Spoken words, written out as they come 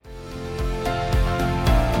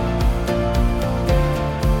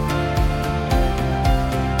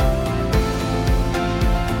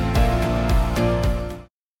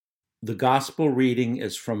gospel reading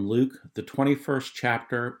is from Luke, the 21st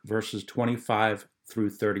chapter, verses 25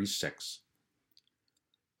 through 36.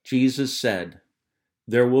 Jesus said,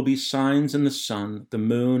 "There will be signs in the sun, the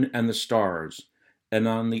moon, and the stars, and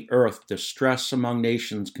on the earth distress among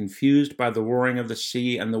nations confused by the roaring of the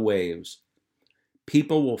sea and the waves.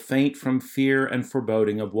 People will faint from fear and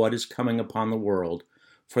foreboding of what is coming upon the world,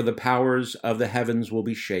 for the powers of the heavens will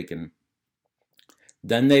be shaken.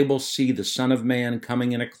 Then they will see the Son of Man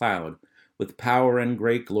coming in a cloud, with power and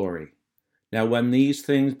great glory. Now when these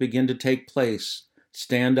things begin to take place,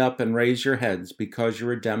 stand up and raise your heads, because your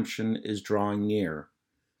redemption is drawing near."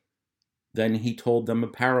 Then he told them a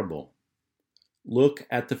parable. "Look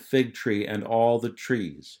at the fig tree and all the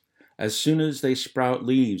trees. As soon as they sprout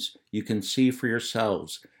leaves, you can see for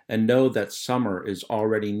yourselves, and know that summer is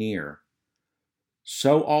already near.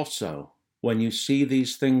 So also, when you see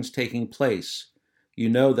these things taking place, you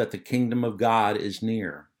know that the kingdom of God is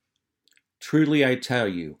near. Truly I tell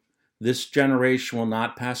you, this generation will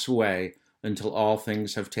not pass away until all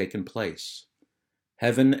things have taken place.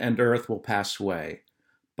 Heaven and earth will pass away,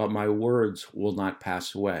 but my words will not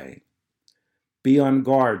pass away. Be on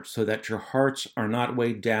guard so that your hearts are not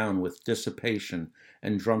weighed down with dissipation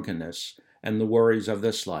and drunkenness and the worries of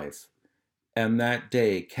this life, and that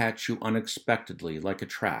day catch you unexpectedly like a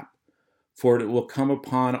trap, for it will come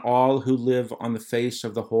upon all who live on the face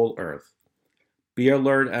of the whole earth. Be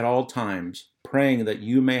alert at all times, praying that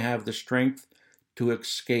you may have the strength to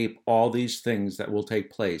escape all these things that will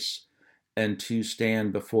take place, and to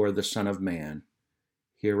stand before the Son of Man."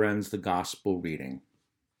 Here ends the gospel reading.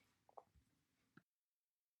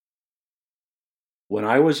 When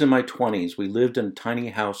I was in my 20s, we lived in a tiny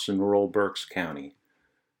house in rural Berks County.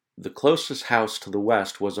 The closest house to the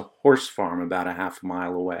west was a horse farm about a half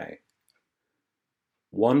mile away.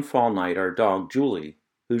 One fall night, our dog, Julie,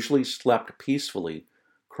 who usually slept peacefully,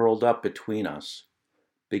 curled up between us,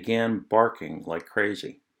 began barking like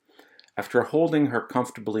crazy. After holding her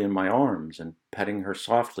comfortably in my arms and petting her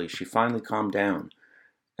softly, she finally calmed down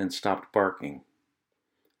and stopped barking.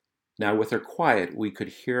 Now, with her quiet, we could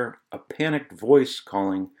hear a panicked voice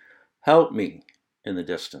calling, "Help me," in the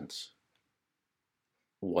distance.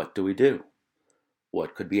 What do we do?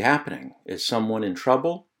 What could be happening? Is someone in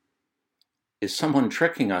trouble? Is someone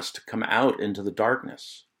tricking us to come out into the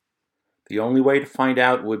darkness? The only way to find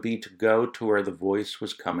out would be to go to where the voice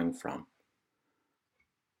was coming from.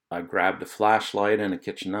 I grabbed a flashlight and a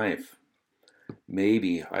kitchen knife.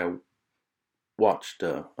 Maybe I watched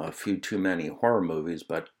a few too many horror movies,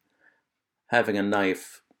 but having a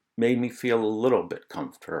knife made me feel a little bit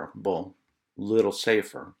comfortable, a little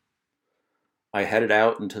safer. I headed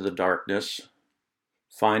out into the darkness,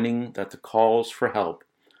 finding that the calls for help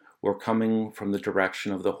were coming from the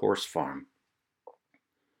direction of the horse farm.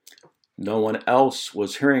 No one else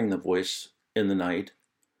was hearing the voice in the night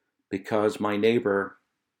because my neighbor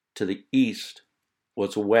to the east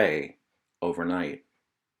was away overnight.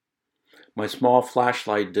 My small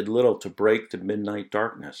flashlight did little to break the midnight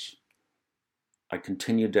darkness. I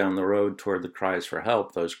continued down the road toward the cries for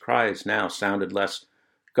help. Those cries now sounded less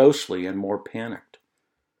ghostly and more panicked.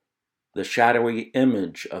 The shadowy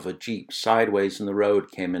image of a Jeep sideways in the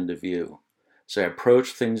road came into view. As I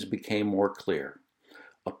approached, things became more clear.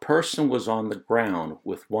 A person was on the ground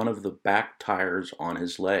with one of the back tires on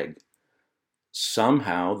his leg.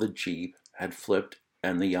 Somehow the Jeep had flipped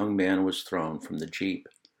and the young man was thrown from the Jeep.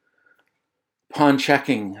 Upon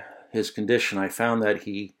checking his condition, I found that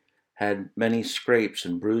he had many scrapes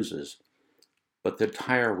and bruises, but the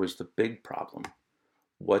tire was the big problem.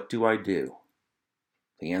 What do I do?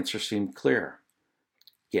 The answer seemed clear.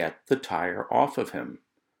 Get the tire off of him.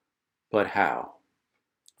 But how?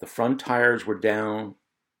 The front tires were down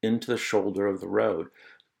into the shoulder of the road,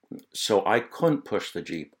 so I couldn't push the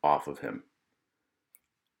Jeep off of him.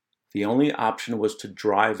 The only option was to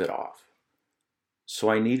drive it off. So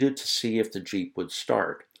I needed to see if the Jeep would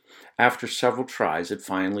start. After several tries, it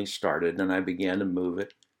finally started, and I began to move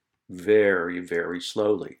it very, very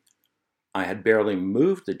slowly. I had barely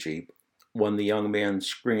moved the Jeep when the young man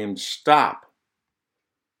screamed, "Stop!"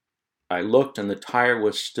 I looked, and the tire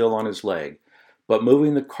was still on his leg, but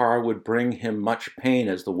moving the car would bring him much pain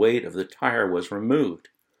as the weight of the tire was removed.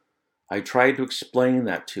 I tried to explain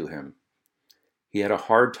that to him. He had a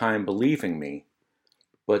hard time believing me,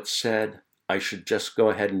 but said I should just go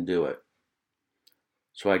ahead and do it.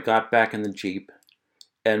 So I got back in the Jeep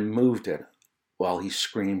and moved it while he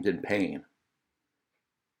screamed in pain.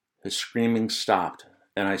 His screaming stopped,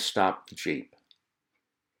 and I stopped the Jeep.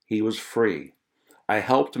 He was free. I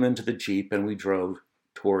helped him into the Jeep, and we drove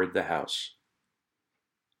toward the house.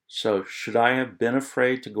 So, should I have been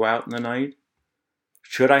afraid to go out in the night?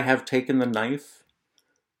 Should I have taken the knife?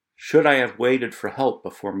 Should I have waited for help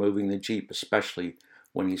before moving the Jeep, especially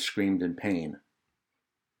when he screamed in pain?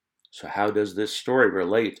 So how does this story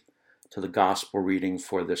relate to the gospel reading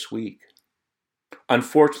for this week?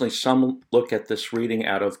 Unfortunately, some look at this reading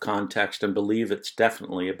out of context and believe it's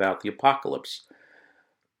definitely about the apocalypse.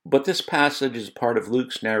 But this passage is part of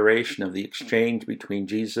Luke's narration of the exchange between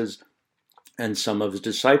Jesus and some of his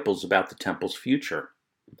disciples about the temple's future.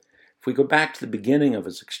 If we go back to the beginning of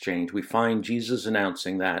his exchange, we find Jesus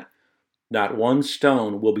announcing that not one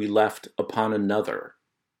stone will be left upon another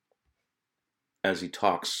as he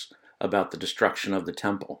talks about the destruction of the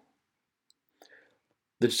temple.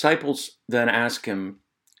 The disciples then ask him,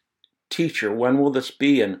 "Teacher, when will this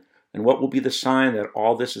be, and what will be the sign that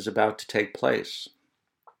all this is about to take place?"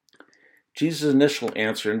 Jesus' initial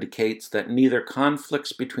answer indicates that neither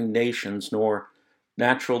conflicts between nations nor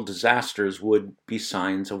natural disasters would be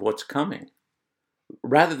signs of what's coming.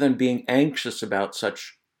 Rather than being anxious about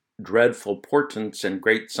such dreadful portents and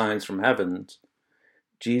great signs from heaven,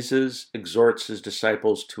 Jesus exhorts his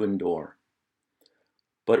disciples to endure.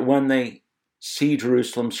 But when they see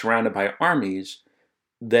Jerusalem surrounded by armies,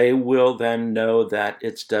 they will then know that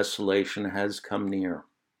its desolation has come near.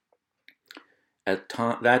 At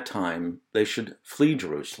that time, they should flee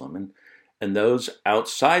Jerusalem, and those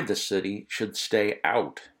outside the city should stay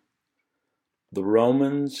out. The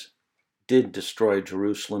Romans did destroy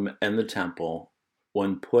Jerusalem and the temple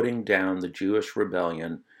when putting down the Jewish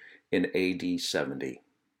rebellion in AD 70.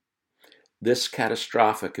 This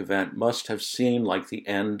catastrophic event must have seemed like the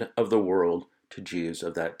end of the world to Jews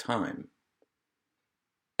of that time.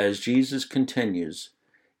 As Jesus continues,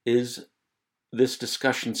 is this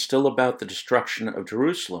discussion still about the destruction of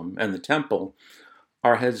Jerusalem and the temple,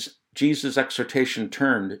 or has Jesus' exhortation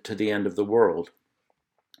turned to the end of the world?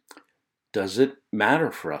 Does it matter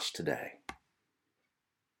for us today?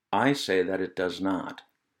 I say that it does not.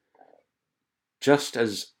 Just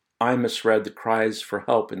as I misread the cries for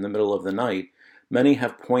help in the middle of the night, many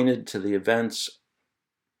have pointed to the events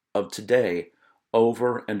of today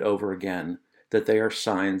over and over again, that they are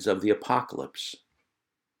signs of the apocalypse.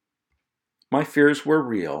 My fears were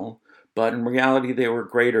real, but in reality they were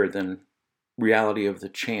greater than reality of the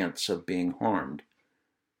chance of being harmed.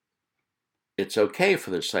 It's okay for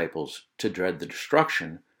the disciples to dread the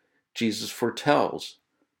destruction Jesus foretells,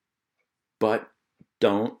 but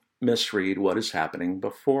don't misread what is happening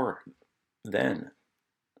before then.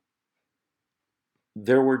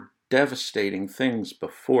 There were devastating things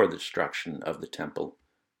before the destruction of the temple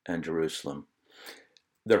and Jerusalem.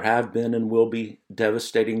 There have been and will be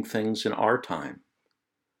devastating things in our time.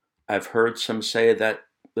 I've heard some say that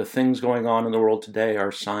the things going on in the world today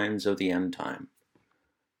are signs of the end time.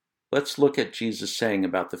 Let's look at Jesus saying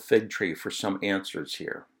about the fig tree for some answers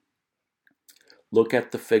here. Look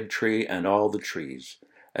at the fig tree and all the trees.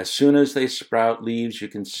 As soon as they sprout leaves, you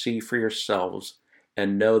can see for yourselves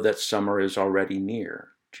and know that summer is already near,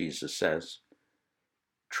 Jesus says.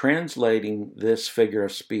 Translating this figure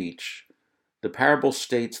of speech, the parable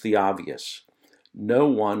states the obvious. No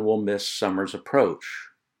one will miss summer's approach.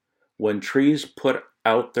 When trees put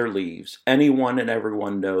out their leaves, anyone and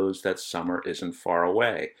everyone knows that summer isn't far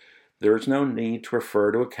away. There is no need to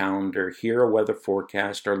refer to a calendar, hear a weather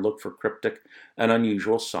forecast, or look for cryptic and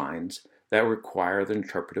unusual signs that require the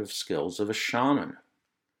interpretive skills of a shaman.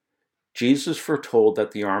 Jesus foretold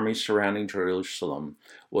that the army surrounding Jerusalem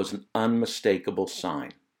was an unmistakable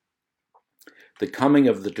sign. The coming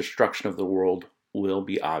of the destruction of the world will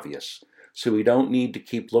be obvious, so we don't need to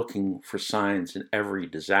keep looking for signs in every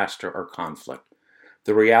disaster or conflict.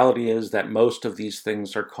 The reality is that most of these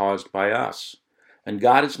things are caused by us, and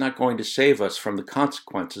God is not going to save us from the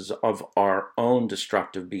consequences of our own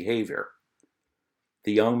destructive behavior.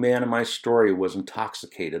 The young man in my story was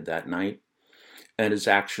intoxicated that night, and his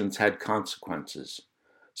actions had consequences.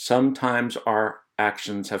 Sometimes our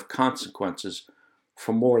actions have consequences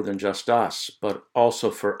for more than just us, but also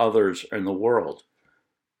for others in the world.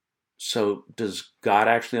 So does God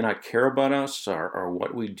actually not care about us or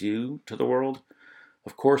what we do to the world?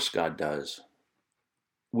 Of course God does.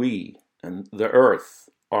 We and the earth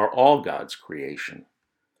are all God's creation.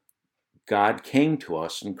 God came to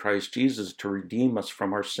us in Christ Jesus to redeem us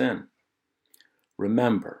from our sin.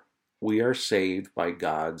 Remember, we are saved by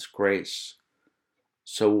God's grace.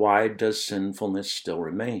 So why does sinfulness still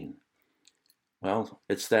remain? Well,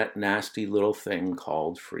 it's that nasty little thing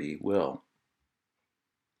called free will.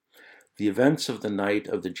 The events of the night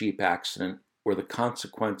of the Jeep accident were the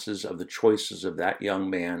consequences of the choices of that young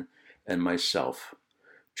man and myself.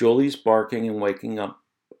 Julie's barking and waking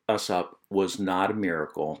us up was not a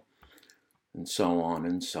miracle, and so on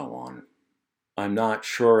and so on. I'm not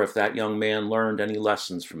sure if that young man learned any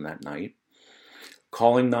lessons from that night.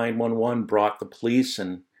 Calling 911 brought the police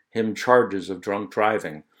and him charges of drunk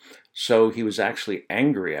driving, so he was actually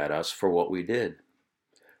angry at us for what we did.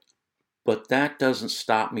 But that doesn't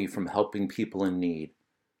stop me from helping people in need.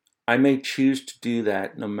 I may choose to do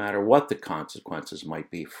that no matter what the consequences might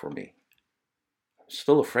be for me. I'm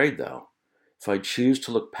still afraid, though. If I choose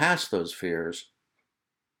to look past those fears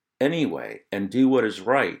anyway and do what is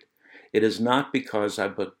right, it is not because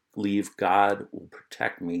I believe God will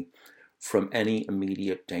protect me from any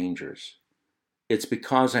immediate dangers. It's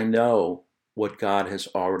because I know what God has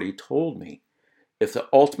already told me. If the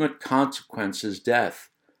ultimate consequence is death,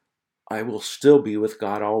 I will still be with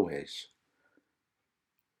God always.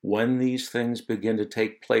 When these things begin to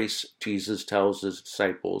take place, Jesus tells his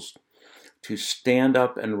disciples to stand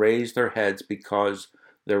up and raise their heads because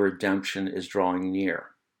their redemption is drawing near.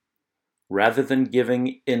 Rather than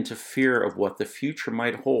giving into fear of what the future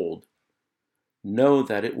might hold, know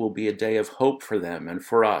that it will be a day of hope for them and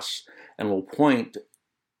for us, and will point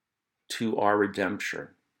to our redemption.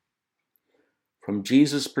 From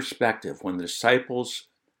Jesus' perspective, when the disciples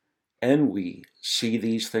and we see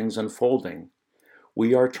these things unfolding,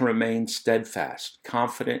 we are to remain steadfast,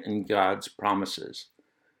 confident in God's promises.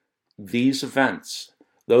 These events,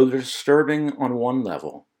 though disturbing on one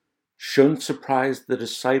level, shouldn't surprise the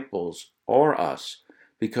disciples or us,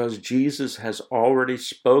 because Jesus has already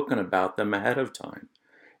spoken about them ahead of time.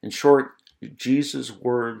 In short, Jesus'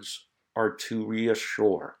 words are to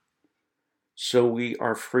reassure. So we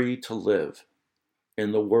are free to live,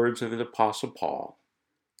 in the words of the Apostle Paul,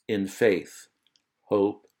 in faith,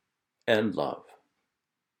 hope, and love.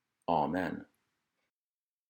 Amen.